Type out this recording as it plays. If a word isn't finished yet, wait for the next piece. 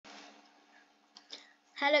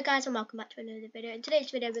Hello guys and welcome back to another video. In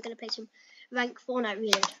today's video we're going to play some rank Fortnite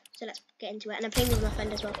reload. So let's get into it, and I'm playing with my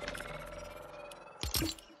friend as well.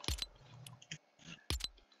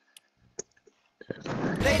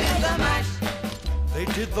 They did the mash. They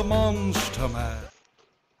did the monster mash.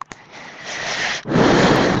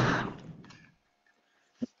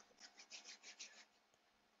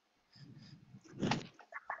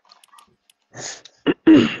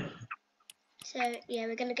 So yeah,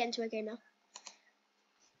 we're going to get into a game now.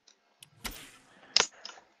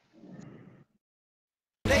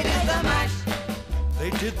 They did the mash.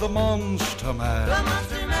 They did the monster mash. The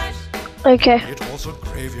monster mash. Okay. It was a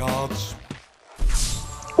graveyard.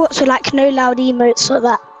 What, so like no loud emotes like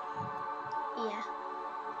that? Yeah.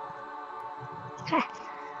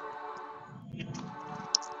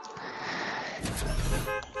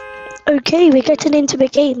 Okay, we're getting into the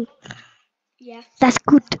game. Yeah. That's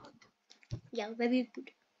good. Yeah, very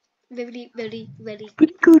good. Very good.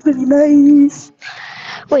 Good, very nice.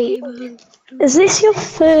 Wait, is this your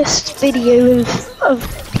first video of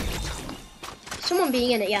Someone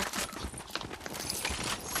being in it, yeah.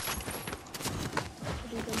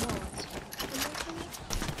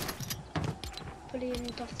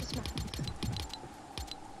 Brilliant off the snap.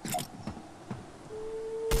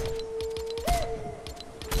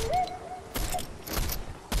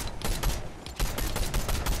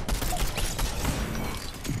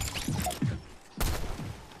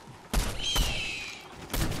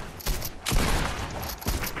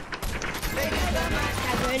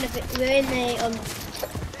 We're in a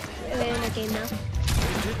game now.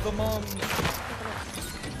 They did the monster.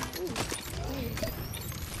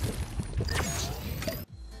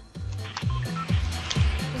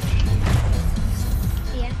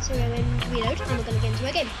 Yeah, so we're in reload and we're gonna get into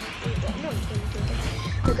a game.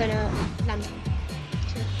 We're gonna land.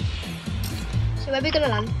 So where are we gonna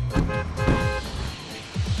land?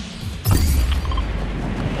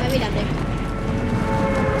 Where are we landing?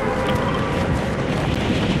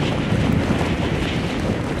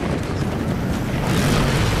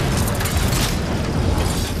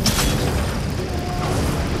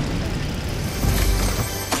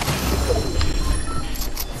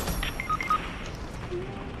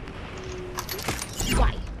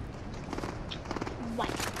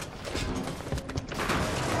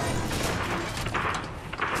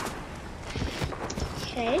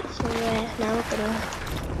 Okay, so now we're gonna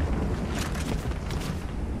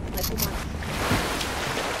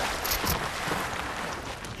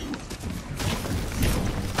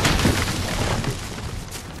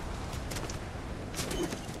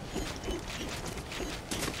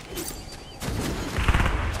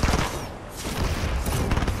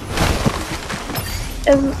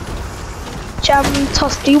Jam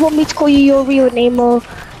Toss, do you want me to call you your real name or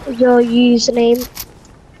your username?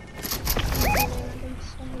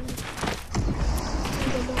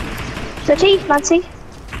 Nancy?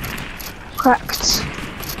 Cracked.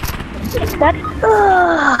 Dead.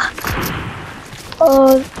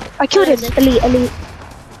 Oh, I killed him. Elite.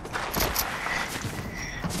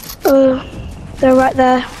 They're right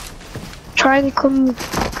there. Try and come.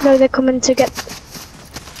 No, they're coming to get.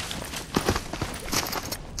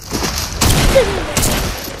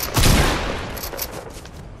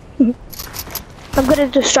 I'm gonna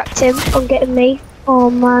distract him on getting me. Oh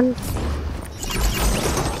man.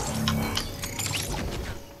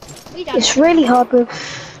 It's really hard with,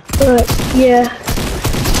 yeah.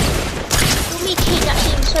 me cheat, that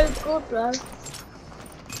seems so good, bro.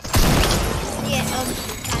 Yeah,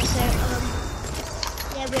 guys, so,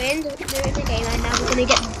 yeah, we're in the game and now we're gonna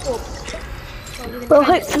get booked. Well,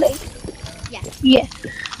 hopefully. Yeah. Yeah.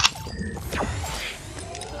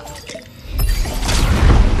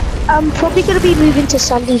 I'm probably gonna be moving to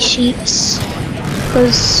sandy sheets,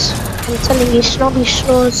 because I'm telling you, snobby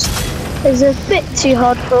snores is a bit too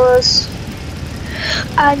hard for us.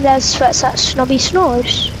 And there's threats at snobby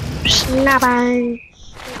snores. Snabby.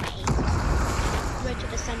 Road to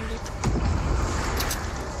the sandy.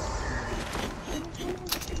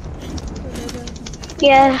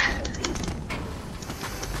 Yeah.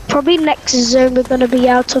 Probably next zone we're gonna be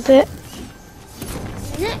out of it.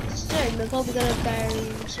 Next zone, we're probably gonna go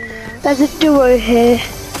somewhere else. There's a duo here.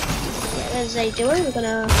 Yeah, there's a duo, we're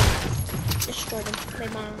gonna destroy them. They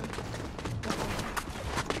might.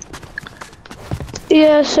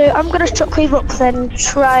 Yeah, so I'm gonna shockwave up then,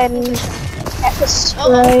 try and get the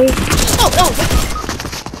spray. Oh!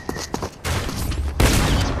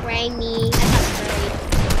 He's spraying me. I got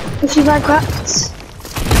sprayed. If you man cracked.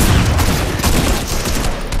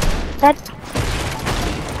 Dead.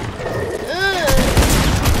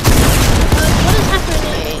 What is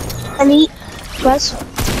happening? Elite. Where's? I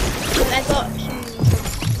got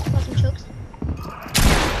some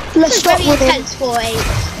let's stop very winning. intense for a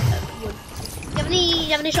wood. Do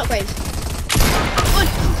you have any shotguns?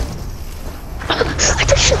 I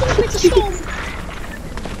just shot It's a storm.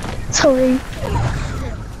 Sorry.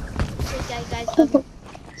 Okay, guys.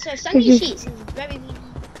 So Sandy Sheets is very.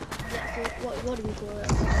 What do we call it?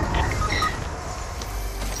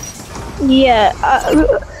 Yeah,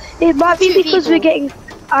 it might be Two because people.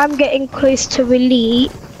 I'm getting close to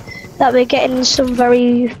elite, that we're getting some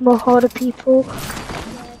very more harder people. Yeah,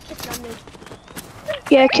 kids landed.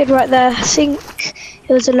 Yeah, kid right there. I think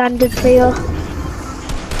it was a landed player.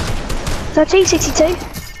 1362.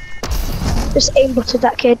 Just aimbotted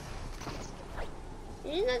that kid.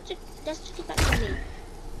 Isn't that just back to me?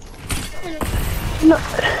 No, I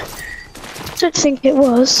don't think it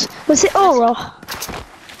was. Was it Aura?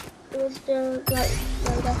 It was the right.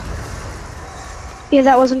 Yeah,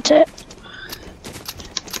 that wasn't it.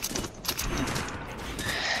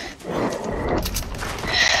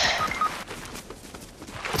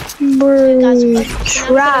 Guys,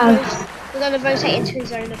 Trav. we're gonna rotate into his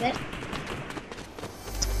zone a bit.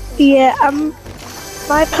 Yeah,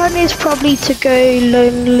 my plan is probably to go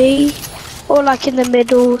lonely, or like in the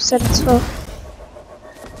middle center.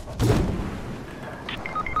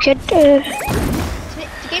 Kid, The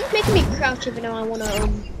game's making me crouch even though I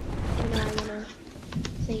wanna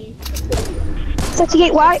see.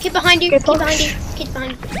 38 white. Kid behind you, Go kid box. behind you, kid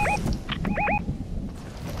behind you.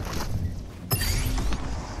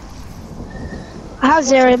 I have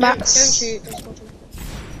zero Don't mats. shoot, don't spot him.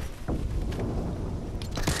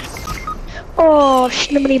 Oh,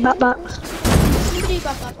 nobody back. Somebody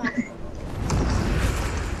back.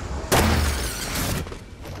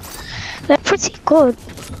 They're pretty good.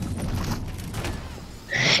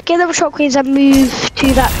 Get them shot queens and move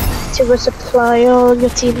to a supply on your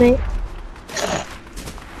teammate.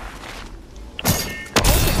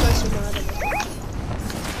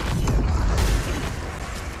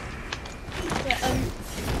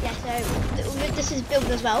 This is build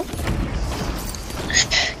as well.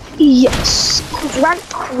 Yes,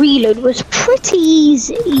 rank reload was pretty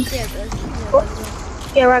easy. Zero build.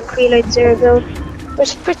 Yeah, rank reload 0 build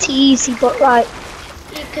was pretty easy, but like.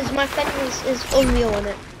 Yeah, because my friend is unreal on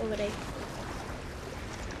it already.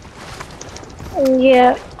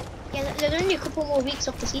 Yeah. Yeah, there's only a couple more weeks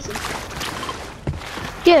off the season.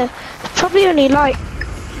 Yeah, probably only like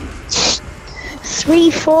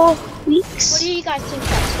 3-4 weeks. What do you guys think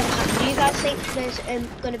that's going to happen? Do you guys think there's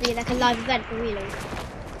going to be like a live event for Reload?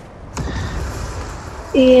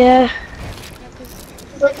 Yeah.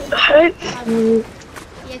 Like, Hopefully.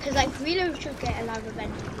 yeah, because like Reload should get a live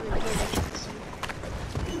event.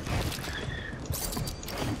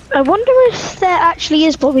 I wonder if there actually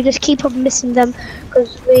is, but we just keep on missing them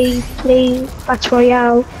because we play Battle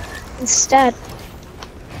Royale instead.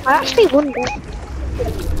 I actually wonder.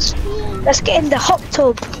 Let's get in the hot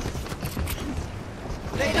tub.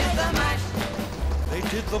 They did the mash. They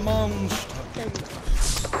did the monster.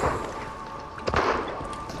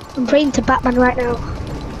 I'm praying to Batman right now.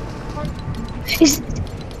 Is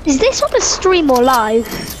this on a stream or live?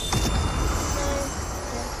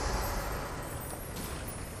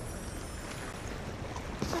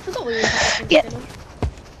 I forgot what we were talking Yeah. about.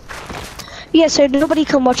 Yeah, so nobody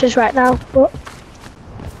can watch us right now. But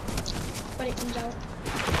When it comes out.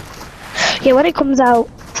 yeah, when it comes out,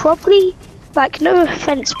 probably, like, no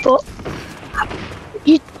offense, but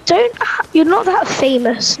you're not that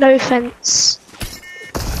famous, no offense.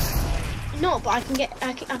 No, but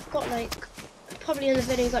I've got like, probably in the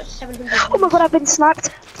video got 700. Oh my god, I've been sniped.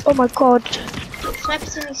 Oh my god. Sniper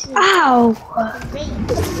season. Ow.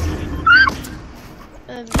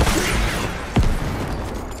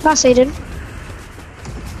 That's Aiden.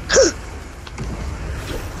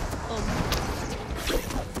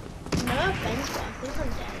 No offense, but I think I'm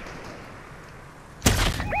dead.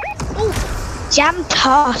 Oh! Jam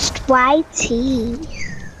tossed YT.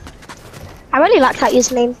 I really like that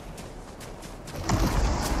username.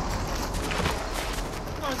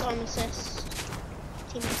 I got an assist.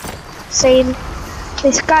 Same.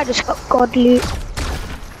 This guy just got god loot.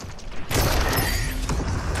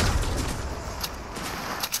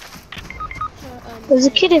 There's a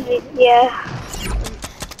kid in it, yeah.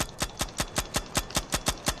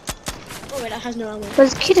 Oh wait, that has no ammo.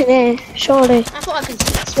 There's a kid in here, surely. I thought I could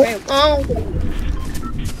see that spray. Oh!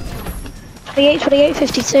 28, 28,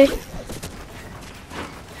 52.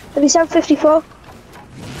 27, 54.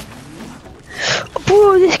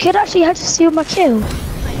 Bro, this kid actually had to steal my kill.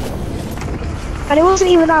 And it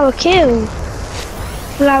wasn't even our kill.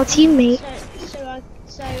 It was our teammate.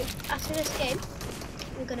 So after this game,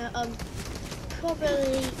 we're gonna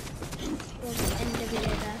probably end the video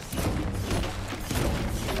there.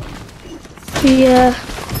 Yeah.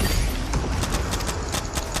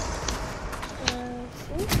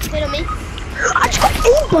 Wait on me. I just got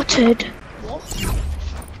aimbotted. What?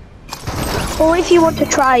 Or if you want to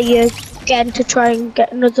try again to try and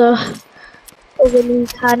get another win, you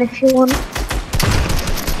can if you want.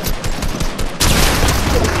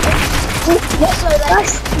 Oh, yes, So then.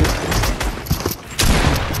 nice.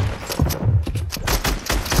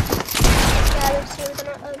 Yeah, so we're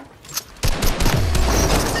gonna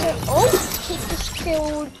oh, he just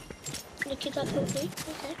killed the kid that killed me.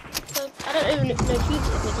 Okay. So I don't even know who killed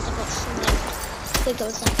me because I got sniped. I think it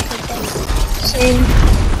was that kid then. Same.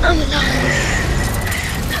 I'm alive.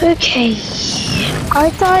 Okay. I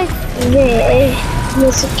died there.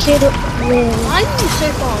 There's a kid up there. I'm so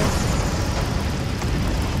far.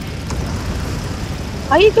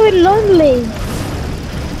 Are you going lonely?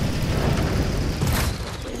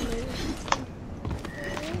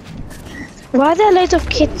 Why are there loads of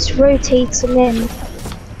kids rotating in?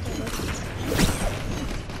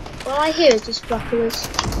 All I hear is just bucklers.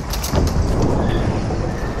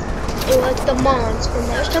 It was demands from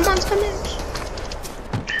those demands coming.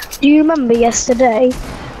 Do you remember yesterday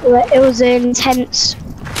where it was an intense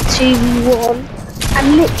 2v1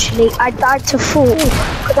 and literally I died to fall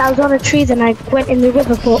because I was on a tree, then I went in the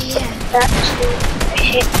river, but actually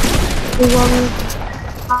hit the wrong,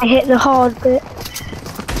 I hit the hard bit.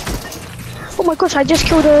 Oh my gosh, I just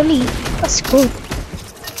killed an elite. That's cool.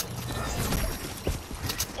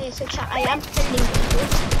 Okay, so chat, I am sending people.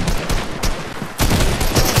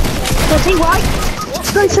 30 white?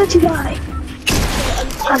 No, 30 white.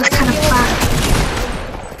 That was kind of bad.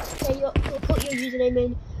 Yeah, you'll put your username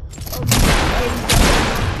in the comments.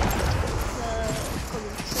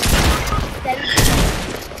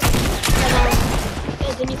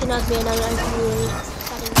 Then you can add me and I'll add you.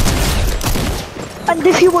 And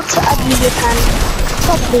if you want to add me, you can.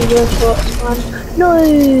 Probably your thoughts, man. No.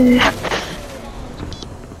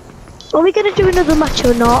 Are we gonna do another match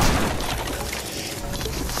or not?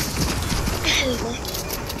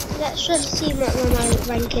 Let's just see what my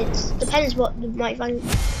rank is. Depends what my rank.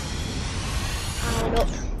 Up.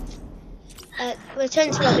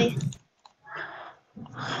 Return to lobby.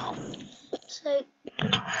 So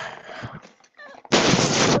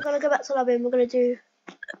we're gonna go back to lobby and we're gonna do.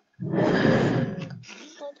 I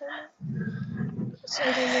don't know.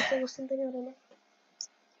 Save anything or something. I don't know.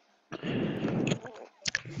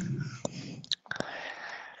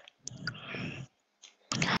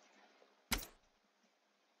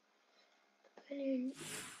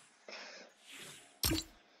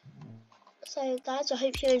 So guys, I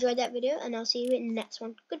hope you enjoyed that video and I'll see you in the next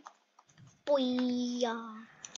one. Goodbye.